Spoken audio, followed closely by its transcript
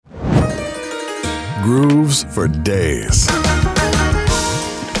grooves for days.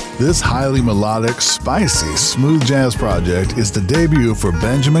 This highly melodic, spicy, smooth jazz project is the debut for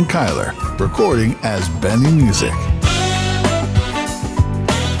Benjamin Kyler, recording as Benny Music.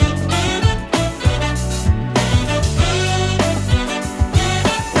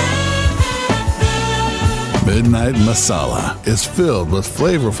 Midnight Masala is filled with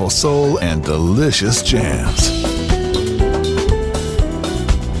flavorful soul and delicious jams.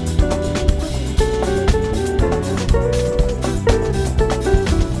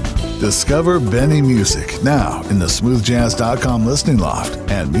 Discover Benny Music now in the smoothjazz.com listening loft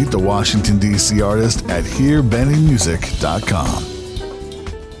and meet the Washington, D.C. artist at hearbennymusic.com.